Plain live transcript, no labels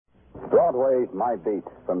Broadway's my beat.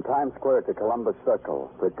 From Times Square to Columbus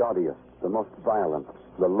Circle. The gaudiest, the most violent,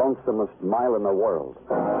 the lonesomest mile in the world.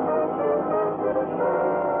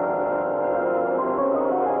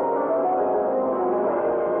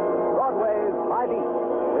 Broadway's My Beat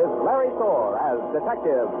with Larry Thor as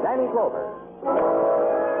Detective Danny Clover.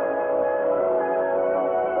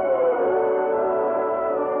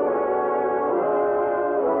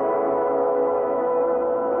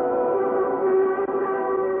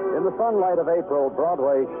 In the sunlight of April,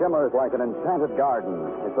 Broadway shimmers like an enchanted garden.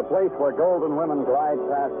 It's a place where golden women glide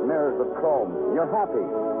past mirrors of chrome. And you're happy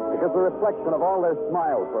because the reflection of all their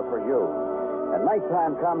smiles were for you. And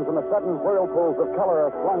nighttime comes and the sudden whirlpools of color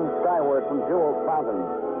are flung skyward from jeweled fountains.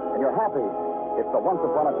 And you're happy. It's the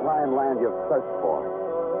once-upon-a-time land you've searched for.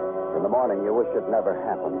 In the morning, you wish it never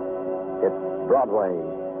happened. It's Broadway,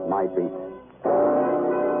 my beat.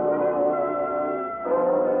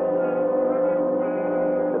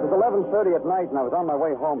 It was 11:30 at night, and I was on my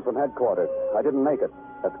way home from headquarters. I didn't make it.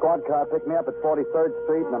 A squad car picked me up at 43rd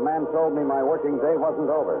Street, and a man told me my working day wasn't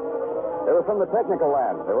over. They were from the technical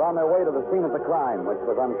lab. They were on their way to the scene of the crime, which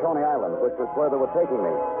was on Coney Island, which was where they were taking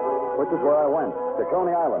me, which is where I went, to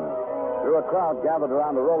Coney Island, through a crowd gathered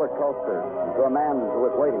around a roller coaster, and to a man who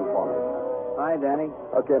was waiting for me. Hi, Danny.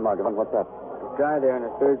 Okay, Margovan, what's up? The guy there in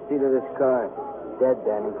the third seat of this car. Dead,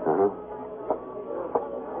 Danny. Uh-huh.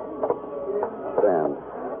 Stand.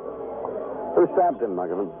 Who stabbed him,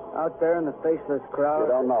 Margovan? Out there in the faceless crowd.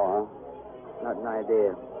 You don't know, Not an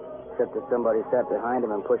idea. Except that somebody sat behind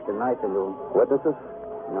him and pushed a knife into him. huh? Witnesses?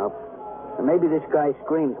 Nope. And maybe this guy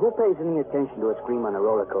screamed. Who pays any attention to a scream on a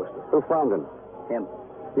roller coaster? Who found him? Him.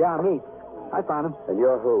 Yeah, me. I found him. And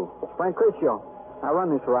you're who? Frank Crucio. I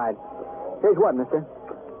run this ride. Here's what, mister.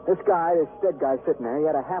 This dead guy sitting there, he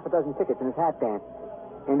had a half a dozen tickets in his hat band.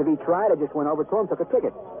 And to be tried, I just went over to him, took a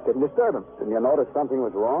ticket. Didn't disturb him. Didn't you notice something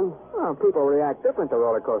was wrong? Oh, people react different to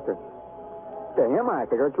roller coasters. To him, I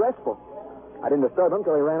figure it's restful. I didn't disturb him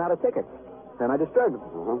till he ran out of tickets. Then I disturbed him.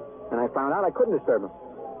 Uh-huh. And I found out I couldn't disturb him.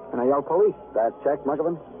 And I yelled police. That check,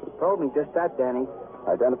 Margovan? He told me just that, Danny.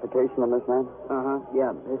 Identification on this man? Uh-huh.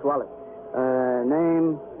 Yeah, his wallet.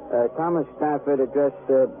 Name, Thomas Stafford, address,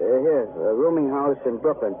 here, rooming house in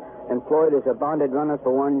Brooklyn. Employed as a bonded runner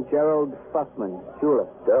for one Gerald Fuffman, jeweler.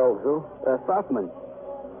 Gerald who? Fuffman.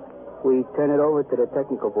 We turn it over to the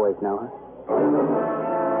technical boys now, huh?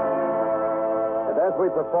 And as we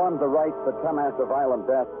performed the rites that come after violent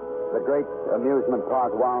death, the great amusement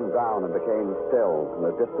park wound down and became still, and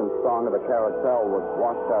the distant song of the carousel was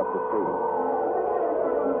washed out to sea.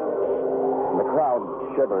 And the crowd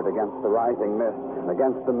shivered against the rising mist, and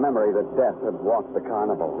against the memory that death had walked the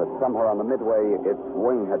carnival, that somewhere on the midway its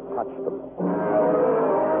wing had touched them.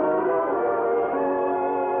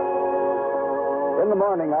 In the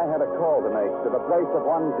morning, I had a call to make to the place of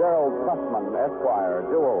one Gerald Fussman, Esquire,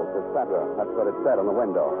 jewels, etc. That's what it said on the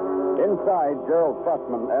window. Inside, Gerald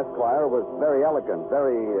Fussman, Esquire, was very elegant,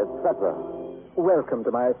 very etc. Welcome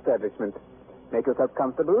to my establishment. Make yourself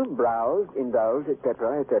comfortable, browse, indulge,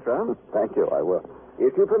 etc., etc. Thank you, I will.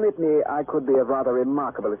 If you permit me, I could be of rather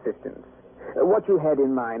remarkable assistance. What you had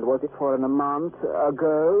in mind, was it for an amant, a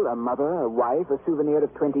girl, a mother, a wife, a souvenir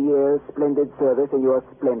of 20 years' splendid service in your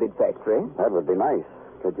splendid factory? That would be nice.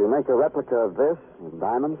 Could you make a replica of this in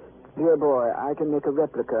diamonds? Dear boy, I can make a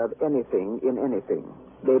replica of anything in anything.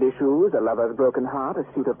 Baby shoes, a lover's broken heart, a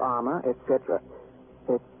suit of armor, etc.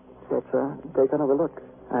 Etc. Take another look.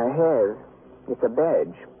 I have. It's a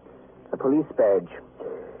badge. A police badge.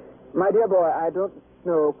 My dear boy, I don't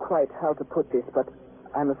know quite how to put this, but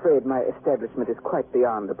I'm afraid my establishment is quite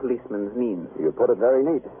beyond the policeman's means. You put it very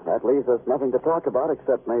neat. That leaves us nothing to talk about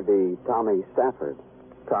except maybe Tommy Stafford.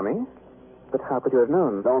 Tommy? But how could you have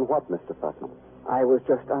known? Known what, Mr. Fussman? I was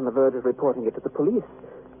just on the verge of reporting it to the police.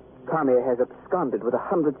 Tommy has absconded with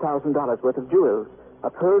 $100,000 worth of jewels, a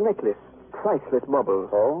pearl necklace, priceless baubles.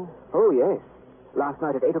 Oh? Oh, yes. Last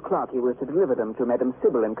night at 8 o'clock, he was to deliver them to Madame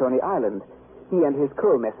Sybil in Coney Island. He and his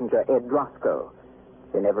co-messenger, Ed Roscoe.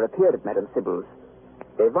 They never appeared at Madame Sybil's.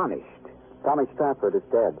 They vanished. Tommy Stafford is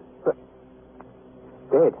dead. But...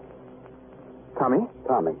 dead? Tommy?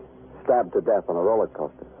 Tommy. Stabbed to death on a roller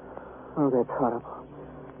coaster. Oh, that's horrible.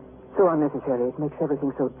 So unnecessary. It makes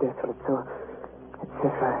everything so desolate, so...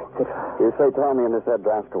 etc., etc. You say Tommy and this Ed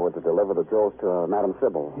Roscoe were to deliver the jewels to Madame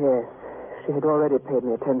Sybil? Yes. She had already paid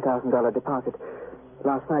me a $10,000 deposit.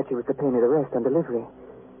 Last night she was to pay me the rest on delivery.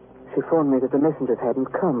 She phoned me that the messengers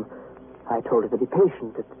hadn't come. I told her to be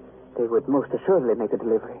patient, that they would most assuredly make the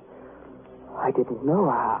delivery. I didn't know.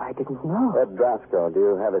 I didn't know. Ed Roscoe, do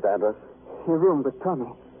you have his address? He roomed with Tommy.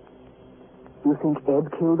 You think Ed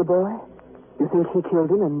killed the boy? You think he killed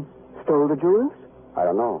him and stole the jewels? I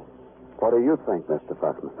don't know. What do you think, Mr.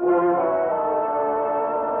 Fussman?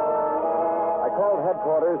 I called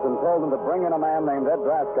headquarters and told them to bring in a man named Ed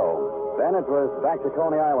Drasco. Then it was back to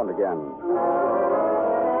Coney Island again.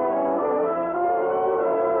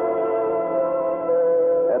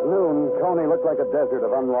 At noon, Coney looked like a desert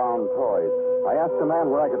of unwound toys. I asked a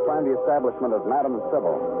man where I could find the establishment of Madame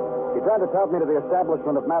Sybil. He tried to talk me to the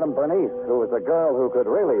establishment of Madame Bernice, who was a girl who could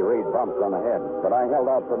really read bumps on the head. But I held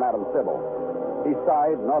out for Madame Sybil. He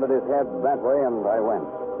sighed, nodded his head that way, and I went.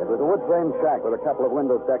 It was a wood-frame shack with a couple of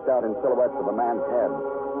windows decked out in silhouettes of a man's head.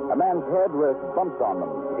 A man's head with bumps on them,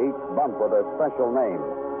 each bump with a special name.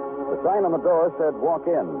 The sign on the door said, "Walk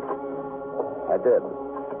in." I did.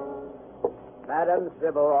 Madame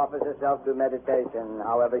Sybil offers herself to meditation.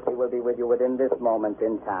 However, she will be with you within this moment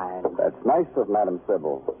in time. That's nice of Madame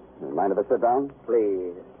Sybil. Mind if I sit down?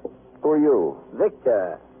 Please. Who are you?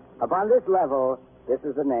 Victor. Upon this level, this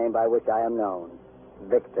is the name by which I am known.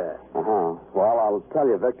 Victor. Uh-huh. Well, I'll tell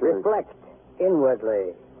you, Victor. Reflect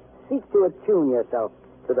inwardly. Seek to attune yourself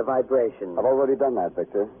to the vibration. I've already done that,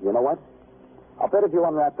 Victor. You know what? I'll bet if you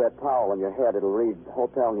unwrap that towel on your head, it'll read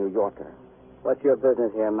Hotel New Yorker. What's your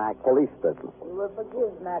business here, Mac? Police business. We will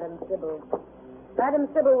forgive Madame Sybil. Madame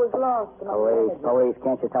Sybil was lost. Police.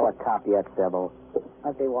 Can't you tell a cop yet, Sybil?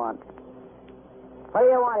 What do you want? What do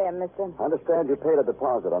you want here, mister? I understand you paid a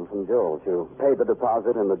deposit on some jewels. You paid the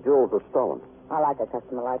deposit and the jewels were stolen. I like a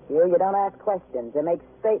customer like you. You don't ask questions. You make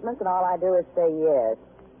statements, and all I do is say yes.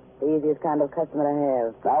 The easiest kind of customer to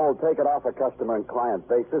have. Now we'll take it off a customer and client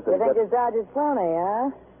basis. You think this Dodge is phony,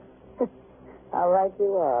 huh? How right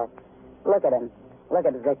you are. Look at him. Look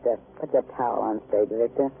at Victor. Put your towel on stage,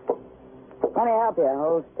 Victor. Let me help you.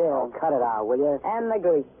 Hold still. Oh, cut it out, will you? And the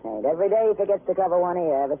grease paint. Every day he forgets to cover one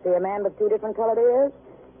ear. Ever see a man with two different colored ears?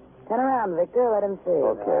 Turn around, Victor. Let him see.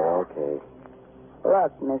 Okay.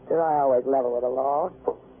 Look, mister, I always level with the law.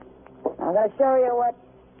 I'm going to show you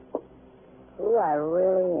who I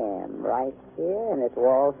really am right here in this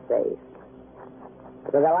wall safe.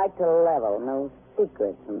 Because I like to level. No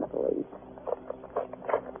secrets from the police.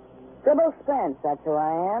 Sybil Spence, that's who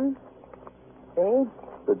I am. See?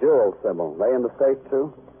 The jewels, Sybil. They in the safe,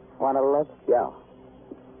 too? Want to look? Yeah.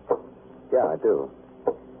 Yeah, I do.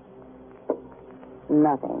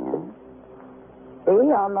 Nothing, huh?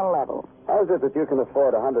 See, on the level. How is it that you can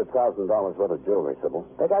afford $100,000 worth of jewelry, Sybil?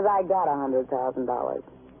 Because I got $100,000.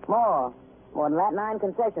 More than that. 9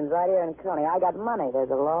 concessions right here in Coney. I got money. There's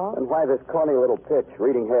a law. And why this corny little pitch,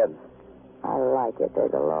 reading heads? I like it.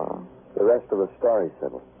 There's a law. The rest of the story,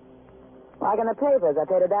 Sybil. Like in the papers, I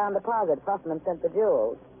paid a down deposit. Fussman sent the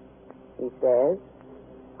jewels.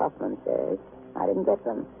 Fussman says, I didn't get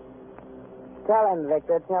them. Tell him,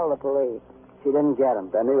 Victor. Tell the police. She didn't get them.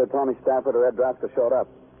 Then neither Tommy Stafford or Ed Drasco showed up.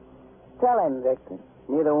 Tell him, Victor.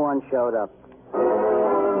 Neither one showed up.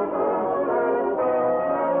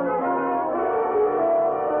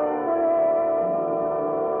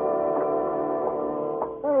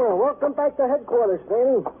 Welcome back to headquarters,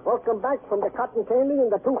 Danny. Welcome back from the cotton candy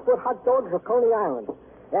and the 2-foot hot dogs of Coney Island.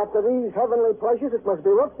 After these heavenly pleasures, it must be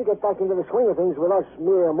rough to get back into the swing of things with us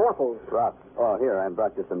mere mortals. Rough. Oh, here, I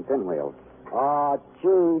brought you some pinwheels. Oh,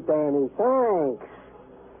 gee, Danny, thanks.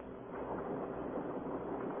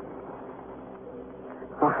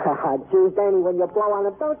 Gee, Danny, when you blow on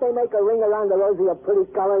them, don't they make a ring around the rosy of pretty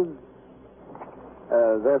colors?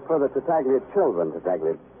 They're for the Tartaglia children,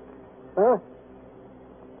 Tartaglia. Huh?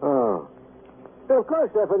 Oh. Of course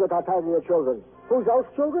they're for the Tartaglia children. Who's those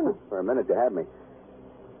children? For a minute, you had me.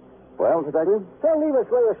 Well, Tartaglia? They'll leave us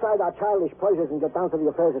lay aside our childish pleasures and get down to the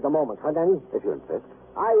affairs of the moment, huh, Danny? If you insist.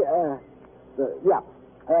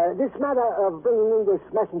 This matter of bringing in this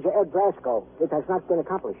messenger, Ed Drasco, it has not been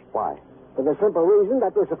accomplished. Why? For the simple reason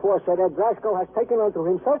that this aforesaid Ed Drasco has taken unto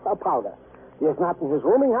himself a powder. He is not in his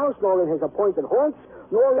rooming house, nor in his appointed haunts,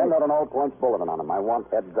 nor in... Send out an old points bulletin on him. I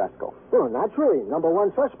want Ed Drasco. Well, naturally. Number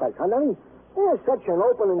one suspect, huh, Danny? There's such an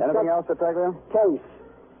open and... Anything else, Tartaglia? Case.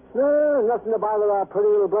 No, nothing to bother our pretty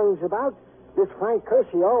little brains about. This Frank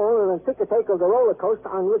Curcio owned an ticket-take of the roller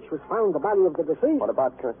coaster on which was found the body of the deceased. What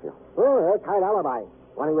about Curcio? Oh, airtight alibi.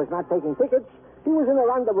 When he was not taking tickets, he was in a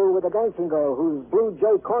rendezvous with a dancing girl whose blue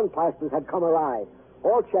jay corn plasters had come awry.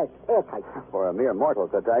 All checked, airtight. For a mere mortal,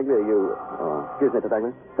 Tartaglia, you... excuse me,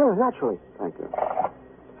 Tartaglia. Oh, naturally. Thank you.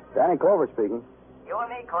 Danny Clover speaking. You and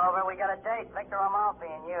me, Clover, we got a date. Victor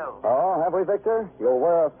Amalfi and you. Oh, have we, Victor? You'll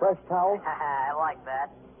wear a fresh towel? I like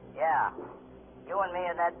that. Yeah. You and me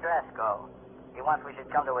and Ed Drasco. He wants we should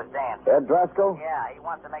come to his dance. Ed Drasco? Yeah, he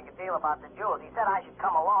wants to make a deal about the jewels. He said I should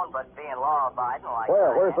come alone, but being law-abiding like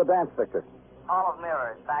Where? I Where's am. the dance, Victor? Hall of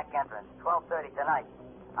Mirrors, back entrance, 12:30 tonight.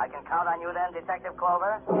 I can count on you then, Detective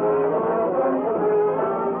Clover?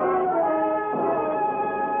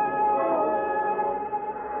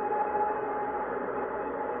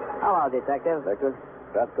 Detective. Victor,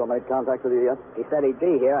 Drasco made contact with you yet? He said he'd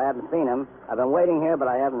be here. I haven't seen him. I've been waiting here, but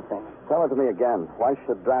I haven't seen him. Tell it to me again. Why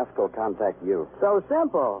should Drasco contact you? So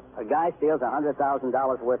simple. A guy steals $100,000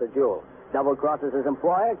 worth of jewels. Double crosses his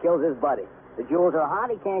employer, kills his buddy. The jewels are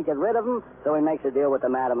hot, he can't get rid of them, so he makes a deal with the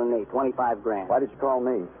madam and me, $25,000. Why did you call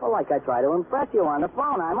me? Well, like I try to impress you on the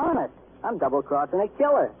phone. I'm honest. I'm double-crossing a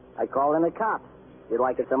killer. I call in the cops. You'd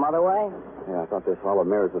like it some other way? Yeah, I thought this hall of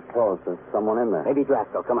mirrors was closed. There's someone in there. Maybe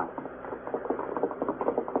Drasco. Come on.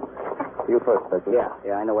 You first, Victor.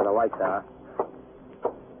 Yeah, I know where the lights are.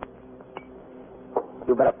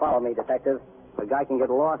 You better follow me, Detective. A guy can get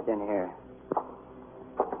lost in here.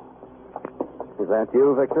 Is that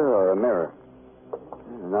you, Victor, or a mirror?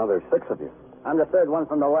 Now there's 6 of you. I'm the third one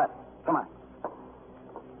from the left. Come on.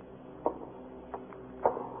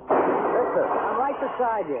 Victor, I'm right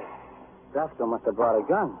beside you. Drasco must have brought a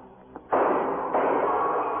gun.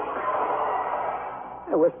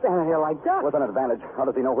 Hey, we're standing here like ducks. With an advantage. How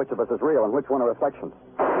does he know which of us is real and which one a reflection?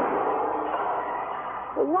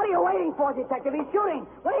 Well, what are you waiting for, Detective? He's shooting.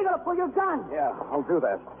 When are you going to pull your gun? Yeah, I'll do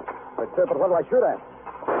that. But what do I shoot at?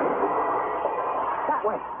 That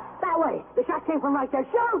way. That way. The shot came from right there.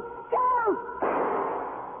 Shoot! Shoot!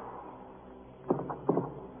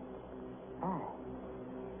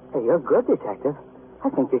 Hey, you're good, Detective. I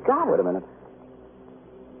think you got it. Wait a minute.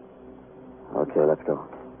 Okay, let's go.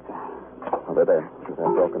 Oh, they're there. Through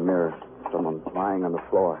that broken mirror. Someone's lying on the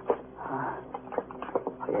floor.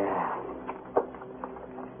 Yeah.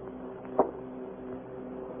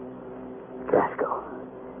 Drasco.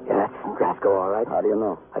 Yeah, that's Drasco, all right. How do you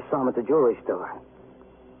know? I saw him at the jewelry store.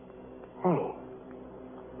 Hey,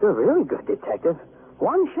 you're really good, Detective.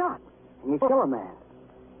 One shot, and you kill a man.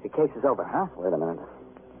 The case is over, huh? Wait a minute.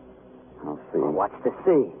 I'll see. Well, what's to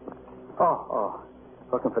see? Oh.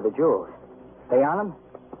 Looking for the jewels. They on him?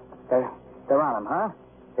 They're on him, huh?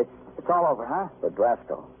 It's all over, huh? For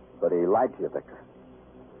Drasco. But he lied to you, Victor.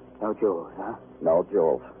 No jewels, huh? No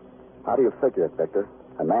jewels. How do you figure it, Victor?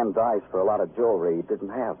 A man dies for a lot of jewelry he didn't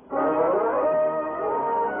have.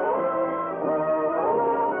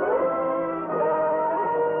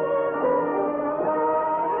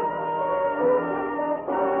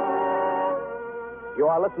 You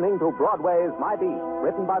are listening to Broadway's My Beat,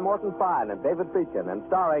 written by Morton Fine and David Friedkin, and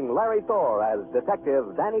starring Larry Thor as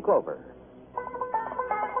Detective Danny Clover.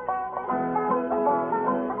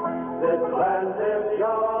 This land is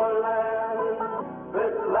your land.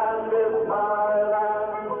 This land is my land.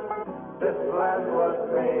 This land was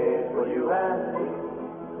made for you and me.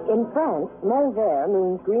 In France, Malvert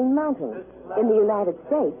means Green Mountain. In the United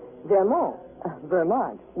States,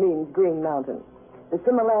 Vermont means Green Mountain. The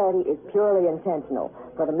similarity is purely intentional,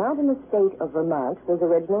 for the mountainous state of Vermont was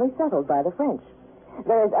originally settled by the French.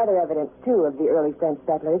 There is other evidence, too, of the early French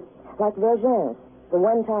settlers, like Vergennes, the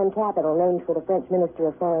one-time capital named for the French Minister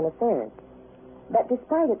of Foreign Affairs. But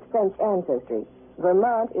despite its French ancestry,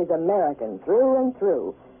 Vermont is American through and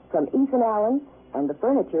through, from Ethan Allen and the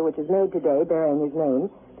furniture which is made today bearing his name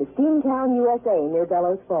to Steamtown, USA, near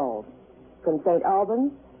Bellows Falls. From St.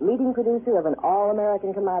 Albans, leading producer of an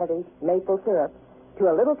all-American commodity, maple syrup, to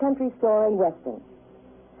a little country store in Weston.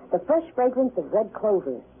 The fresh fragrance of red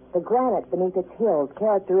clover, the granite beneath its hills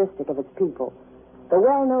characteristic of its people, the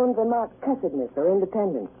well-known Vermont cussedness or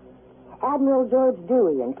independence, Admiral George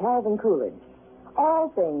Dewey and Calvin Coolidge, all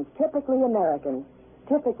things typically American,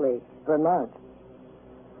 typically Vermont.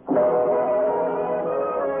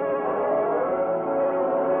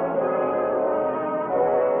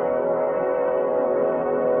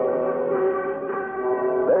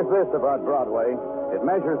 There's this about Broadway. It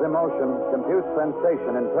measures emotion, computes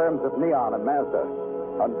sensation in terms of neon and Mazda.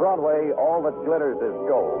 On Broadway, all that glitters is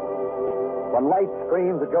gold. When light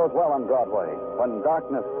screams, it goes well on Broadway. When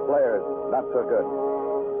darkness flares, not so good.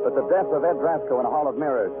 But the death of Ed Drasco in a hall of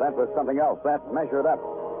mirrors, that was something else. That measured up.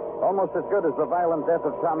 Almost as good as the violent death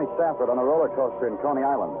of Tommy Stafford on a roller coaster in Coney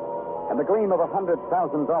Island. And the gleam of $100,000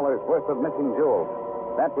 worth of missing jewels.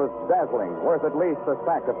 That was dazzling, worth at least a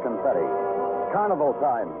sack of confetti. Carnival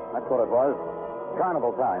time, that's what it was.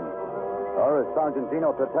 Carnival time. Or as Sergeant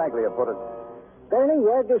Dino Tartaglia put it. Danny,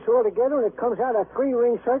 you add this all together and it comes out a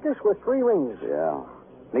 3-ring circus with 3 rings. Yeah.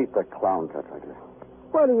 Meet the clown, Tartaglia.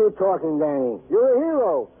 What are you talking, Danny? You're a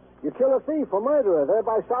hero. You kill a thief or murderer,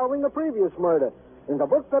 thereby solving the previous murder. In the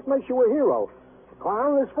book, that makes you a hero. The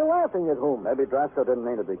clown is for laughing at whom? Maybe Drasco didn't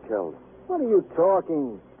mean to be killed. What are you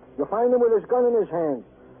talking? You find him with his gun in his hand.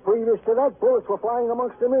 Previous to that, bullets were flying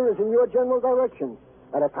amongst the mirrors in your general direction.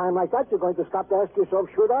 At a time like that, you're going to stop to ask yourself,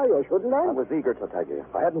 should I or shouldn't I? I was eager, Tartaglia.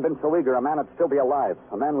 If I hadn't been so eager, a man would still be alive.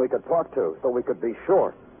 A man we could talk to, so we could be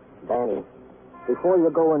sure. Danny, before you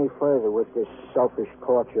go any further with this selfish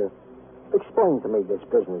torture, Explain to me this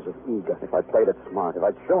business of eager. If I played it smart, if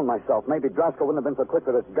I'd shown myself, maybe Drasko wouldn't have been so quick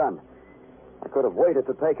with his gun. I could have waited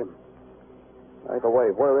to take him. Either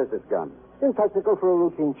way, where is his gun? In technical for a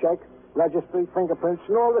routine check. Registry, fingerprints,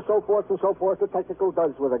 and all the so forth the technical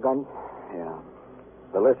does with a gun. Yeah.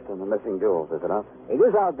 The list of the missing jewels, is it up? It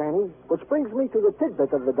is out, Danny, which brings me to the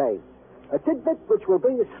tidbit of the day. A tidbit which will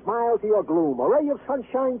bring a smile to your gloom, a ray of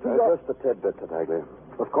sunshine to your... Just a tidbit, Tartaglia.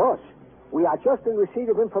 Of course. We are just in receipt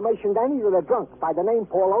of information, Danny, that a drunk by the name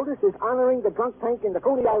Paul Otis is honoring the drunk tank in the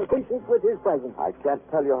Coney Island precinct with his presence. I can't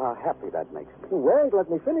tell you how happy that makes me. Wait, let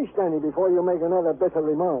me finish, Danny, before you make another bitter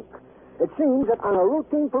remark. It seems that on a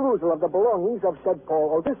routine perusal of the belongings of said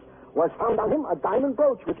Paul Otis was found on him a diamond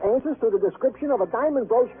brooch, which answers to the description of a diamond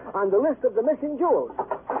brooch on the list of the missing jewels.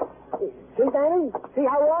 See, Danny? See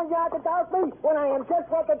how long you had to doubt me when I am just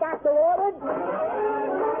what the doctor ordered?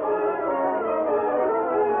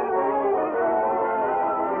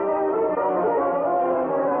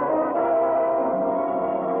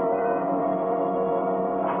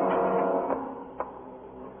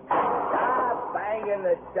 Stop banging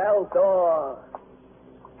the cell door.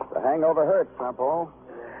 The hangover hurts, huh, Paul?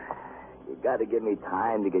 You got to give me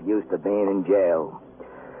time to get used to being in jail.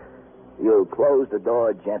 You'll close the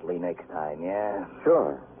door gently next time, yeah?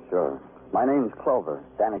 Sure. My name's Clover,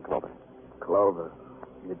 Danny Clover. Clover.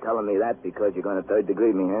 You're telling me that because you're going to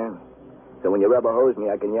third-degree me, huh? So when you rubber hose me,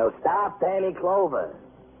 I can yell, "Stop, Danny Clover."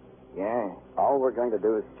 Yeah? All we're going to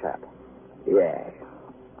do is chat. Yeah.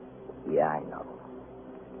 Yeah, I know.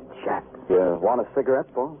 Chat. You want a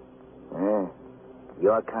cigarette, Paul? Yeah.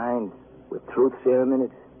 Your kind, with truth serum in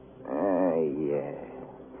it? Yeah.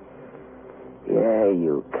 Yeah,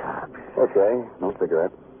 you cops. Okay, no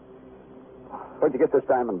cigarette. Where'd you get this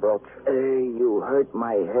diamond brooch? You hurt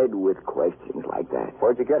my head with questions like that.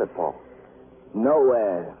 Where'd you get it, Paul?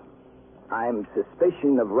 Nowhere. I'm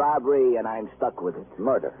suspicion of robbery, and I'm stuck with it.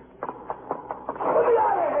 Murder. Let me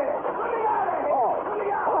out of here! Let me out of here! Paul! Let me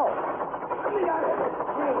out! Paul! Let me out of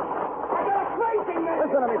here! I got a crazy man!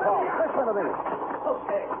 Listen to me, Paul. Listen to me.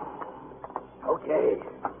 Okay.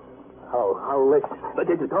 I'll listen. But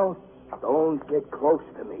don't get close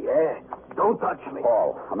to me, eh? Don't touch me.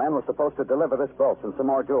 Paul, a man was supposed to deliver this brooch and some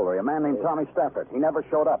more jewelry. A man named Tommy Stafford. He never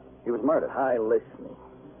showed up. He was murdered.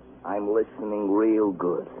 I'm listening real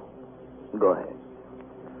good. Go ahead.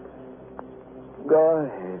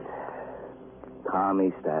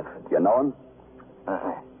 Tommy Stafford. You know him?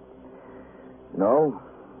 No.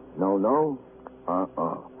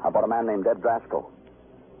 How about a man named Ed Drasko?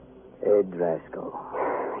 Ed Drasko.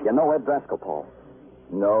 You know Ed Drasko, Paul?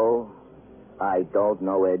 No, I don't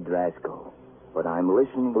know Ed Drasko. But I'm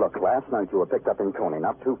listening. Look, last night you were picked up in Coney,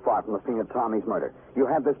 not too far from the scene of Tommy's murder. You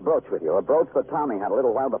had this brooch with you, a brooch that Tommy had a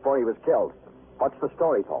little while before he was killed. What's the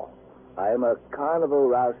story, Paul? I'm a carnival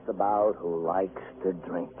roustabout who likes to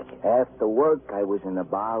drink. After work, I was in a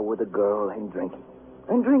bar with a girl and drinking.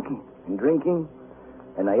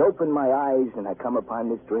 And I open my eyes and I come upon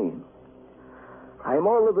this dream. I'm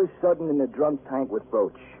all of a sudden in a drunk tank with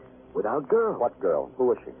brooch. Without girl. What girl? Who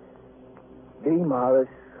was she? Dee Morris,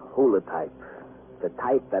 hula type. The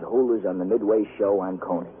type that hulas on the Midway show on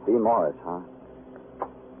Coney. Dee Morris, huh?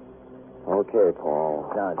 Okay,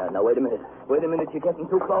 Paul. No, wait a minute. You're getting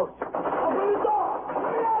too close. Open the door!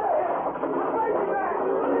 Let me out of here! Crazy man!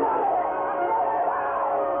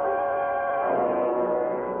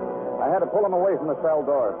 I had to pull him away from the cell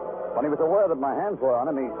door. When he was aware that my hands were on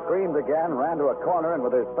him, he screamed again, ran to a corner, and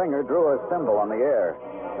with his finger drew a symbol on the air.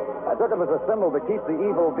 I took it as a symbol to keep the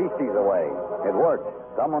evil beasties away. It worked.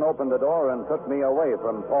 Someone opened the door and took me away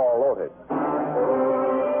from Paul Otis.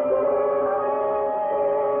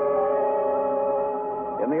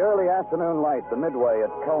 In the early afternoon light, the Midway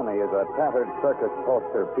at Coney is a tattered circus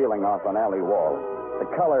poster peeling off an alley wall. The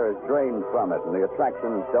color is drained from it, and the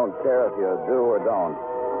attractions don't care if you do or don't.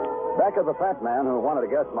 Back of the fat man who wanted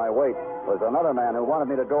to guess my weight was another man who wanted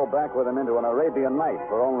me to go back with him into an Arabian night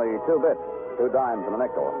for only 2 bits, 2 dimes and a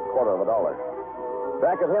nickel, $0.25.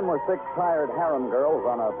 Back of him were 6 tired harem girls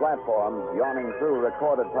on a platform yawning through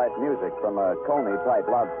recorded-type music from a Coney-type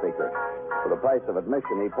loudspeaker. For the price of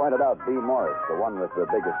admission, he pointed out Dee Morris, the one with the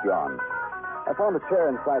biggest yawn. I found a chair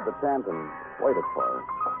inside the tent and waited for her.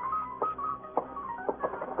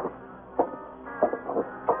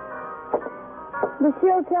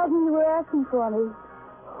 Lucille tells me you were asking for me.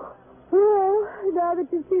 Well, now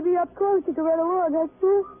that you see me up close, you can run along, that's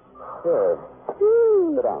true. Sure.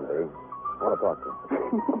 Sit down, Dee. I want to talk to you.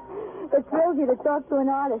 It thrills you to talk to an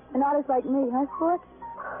artist like me, huh, Sport?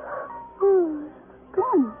 Come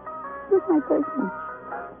on. Where's my person?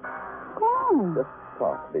 Come on. Just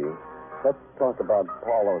talk, Dee. Let's talk about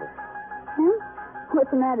Paul Otis. Huh? What's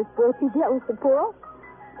the matter, Sport? You jealous of Paul?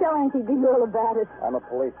 Tell Auntie Big Girl about it. I'm a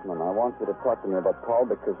policeman. I want you to talk to me about Paul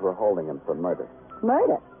because we're holding him for murder.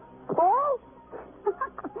 Murder? Paul?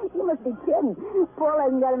 You must be kidding. Paul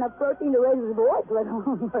hasn't got enough protein to raise his voice, let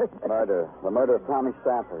alone murder. Murder. The murder of Tommy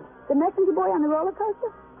Stafford. The messenger boy on the roller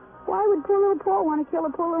coaster? Why would poor little Paul want to kill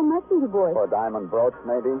a poor little messenger boy? For a diamond brooch,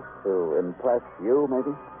 maybe? To impress you,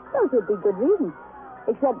 maybe? Those would be good reasons.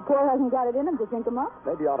 Except Paul hasn't got it in him to think him up.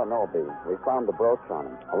 Maybe you ought to know, Bee. We found the brooch on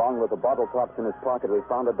him. Along with the bottle tops in his pocket, we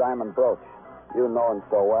found a diamond brooch. You know him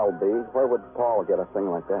so well, Bee. Where would Paul get a thing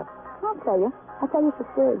like that? I'll tell you. I'll tell you for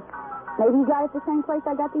free. Maybe he got it the same place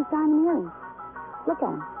I got these diamond earrings. Look at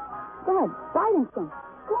him. Go ahead. Buy them some.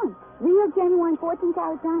 Go on. Real, genuine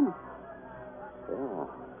 14-carat diamonds. Yeah.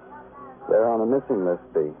 They're on the missing list,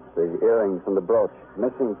 Bee. The earrings and the brooch.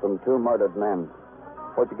 Missing from 2 murdered men.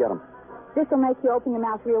 Where'd you get them? This will make you open your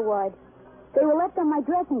mouth real wide. They were left on my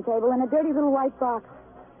dressing table in a dirty little white box.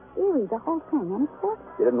 Eerie, the whole thing, understand?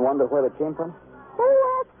 You didn't wonder where they came from? Who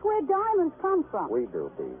asks where diamonds come from? We do,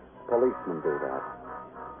 Bee. Policemen do that.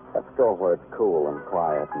 Let's go where it's cool and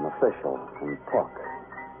quiet and official and talk.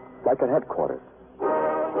 Like at headquarters.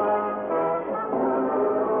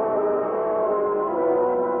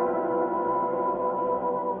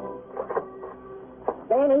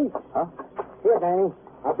 Danny? Huh? Here, Danny.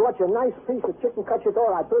 I brought you a nice piece of chicken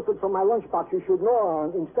cacciatore I pilfered from my lunchbox you should gnaw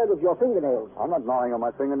on instead of your fingernails. I'm not gnawing on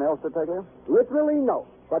my fingernails, Detective. Literally, no.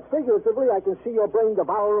 But figuratively, I can see your brain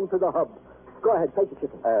devour them to the hub. Go ahead, take the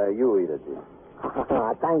chicken. You eat it, Jim.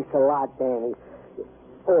 Thanks a lot, Danny.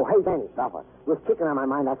 Oh, hey, Danny. Now what? With chicken on my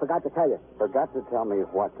mind, I forgot to tell you. Forgot to tell me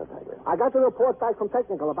what, Detective. I got the report back from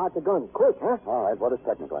Technical about the gun. Quick, huh? All right, what does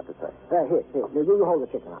Technical have to say? Here. You hold the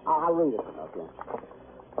chicken. I'll read it. Okay.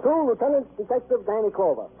 To Lieutenant Detective Danny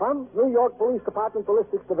Clover, from New York Police Department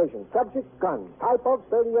Ballistics Division. Subject, gun. Type of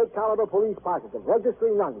 38 caliber police positive.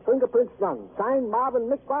 Registry, none. Fingerprints, none. Signed, Marvin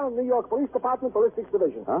Mickbaum, New York Police Department Ballistics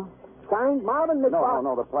Division. Huh? Signed, Marvin Mickbaum.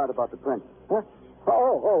 No, the part about the print. Huh?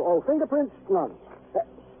 Oh, fingerprints, none.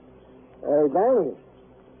 Danny,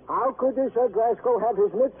 how could this Grasco have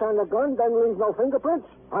his mitts on the gun, then leave no fingerprints?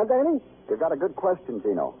 Huh, Danny? You got a good question,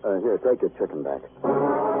 Gino. Here, take your chicken back.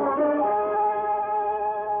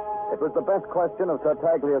 It was the best question of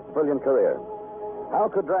Tartaglia's brilliant career. How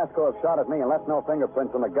could Drasco have shot at me and left no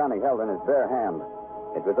fingerprints on the gun he held in his bare hand?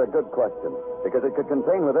 It was a good question, because it could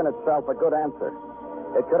contain within itself a good answer.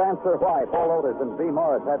 It could answer why Paul Otis and B.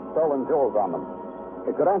 Morris had stolen jewels on them.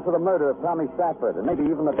 It could answer the murder of Tommy Stafford and maybe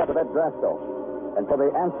even the death of Ed Drasco. And for the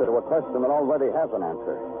answer to a question that already has an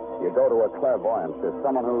answer, you go to a clairvoyant, to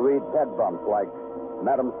someone who reads head bumps like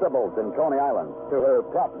Madame Sybil's in Coney Island, to her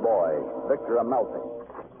prop boy, Victor Amelfi.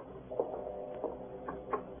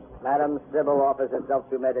 Madam Sybil offers herself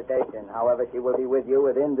to meditation. However, she will be with you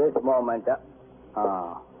within this moment.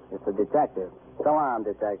 It's a detective. Go on,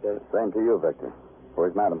 detective. Same to you, Victor.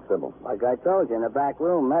 Where's Madame Sybil? Like I told you, in the back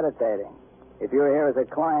room, meditating. If you're here as a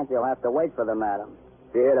client, you'll have to wait for the madam.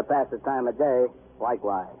 If you're here to pass the time of day,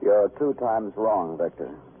 likewise. You're 2 times wrong,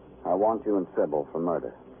 Victor. I want you and Sybil for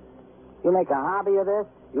murder. You make a hobby of this?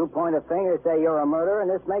 You point a finger, say you're a murderer,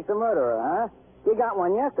 and this makes a murderer, huh? You got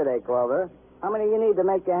one yesterday, Clover. How many you need to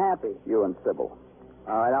make you happy? You and Sybil.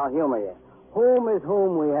 All right, I'll humor you. Whom is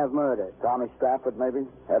whom we have murdered? Tommy Stafford, maybe?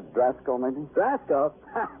 Ed Drasco, maybe? Drasco?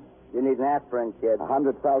 You need an aspirin, kid.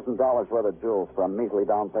 $100,000 worth of jewels for a measly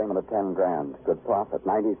down payment of $10,000. Good profit,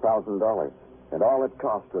 $90,000. And all it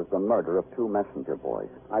cost was the murder of 2 messenger boys.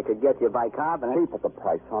 I could get you bicarbonate. Cheap at the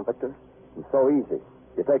price, huh, Victor? It's so easy.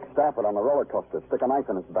 You take Stafford on the roller coaster, stick a knife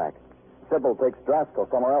in his back. Sybil takes Drasco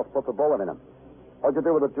somewhere else, puts a bullet in him. What'd you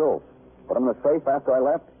do with the jewels? Put them in the safe after I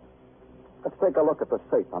left? Let's take a look at the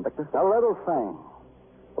safe, huh, Victor? A little thing.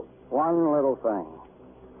 One little thing.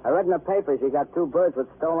 I read in the papers you got 2 birds with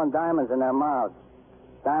stolen diamonds in their mouths.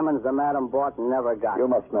 Diamonds the madam bought and never got. You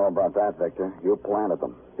must know about that, Victor. You planted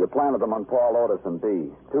them. You planted them on Paul Otis and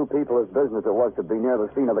Bee. 2 people whose business it was to be near the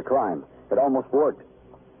scene of the crime. It almost worked.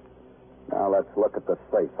 Now let's look at the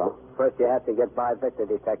safe, huh? First you have to get by Victor,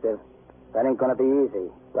 detective. That ain't gonna be easy.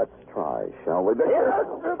 Let's try, shall we, Victor?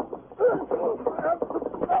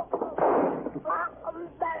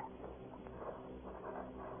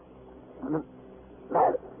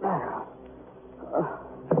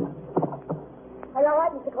 Are you all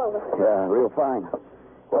right, Mr. Clover? Yeah, real fine.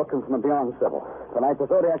 Welcome from the beyond, Sybil. Tonight the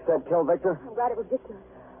Zodiac said kill Victor. I'm glad it was Victor.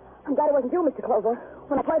 I'm glad it wasn't you, Mr. Clover.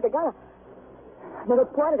 When I played the gun, I never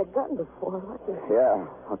pointed a gun before. Yeah.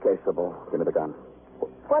 Okay, Sybil. Give me the gun.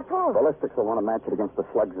 What for? Ballistics will want to match it against the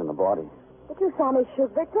slugs in the body. But you saw me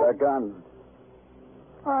shoot Victor. The gun.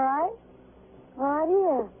 All right. All right,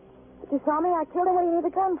 here. But you saw me. I killed him. What do you need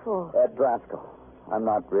the gun for? Ed Drasco. I'm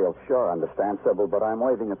not real sure, understand, Sybil, but I'm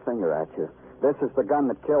waving a finger at you. This is the gun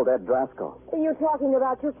that killed Ed Drasko. Are you talking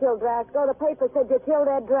about you killed Drasko? The paper said you killed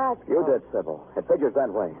Ed Drasko. You did, Sybil. It figures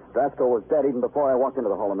that way. Drasko was dead even before I walked into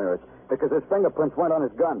the Hall of Mirrors because his fingerprints weren't on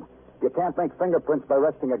his gun. You can't make fingerprints by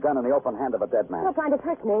resting a gun in the open hand of a dead man. You're trying to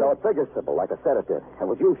trick me. So it figures, Sybil, like I said it did. It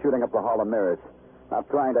was you shooting up the Hall of Mirrors. Not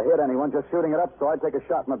trying to hit anyone, just shooting it up so I'd take a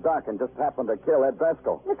shot in the dark and just happened to kill Ed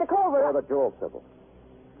Drasko. Mr. Clover. Where are the jewels, Sybil?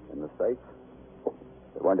 In the safe.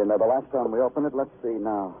 They weren't in there the last time we opened it. Let's see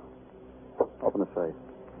now. Open the safe.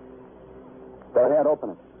 Go ahead, open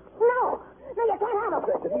it. No. No, you can't have them.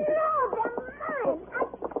 No, they're mine. I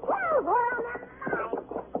killed her. They're mine.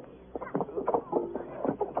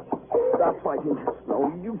 Stop fighting. No,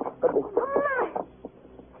 you...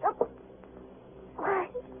 Mine.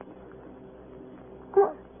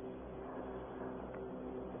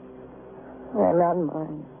 They're not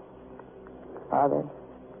mine. Are they?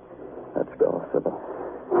 Let's go, Sybil.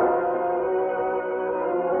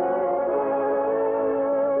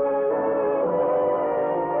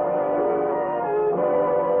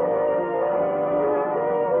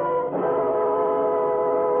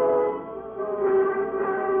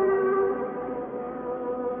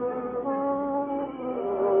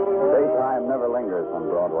 Daytime never lingers on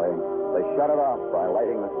Broadway. They shut it off by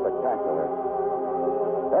lighting the spectacular.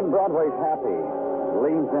 Then Broadway's happy,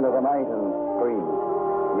 leans into the night and screams.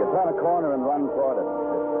 You turn a corner and run toward it.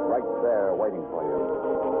 It's right there waiting for you.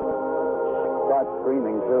 Start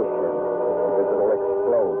screaming too, kid, because it'll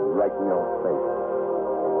explode right in your face.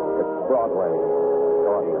 It's Broadway,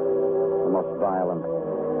 gaudiest, the most violent,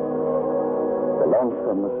 the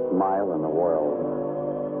lonesomest mile in the world.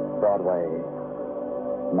 Broadway,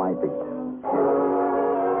 my beat.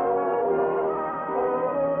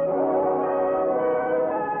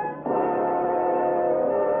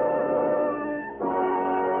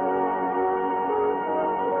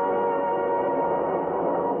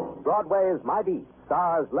 Broadway's My Beat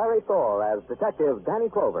stars Larry Thor as Detective Danny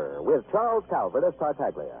Clover with Charles Calvert as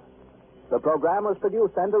Tartaglia. The program was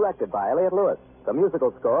produced and directed by Elliott Lewis. The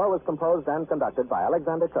musical score was composed and conducted by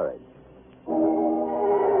Alexander Courage.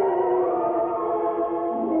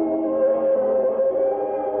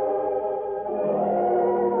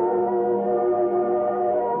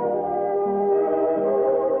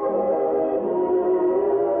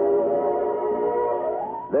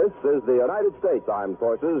 This is the United States Armed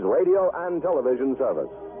Forces Radio and Television Service.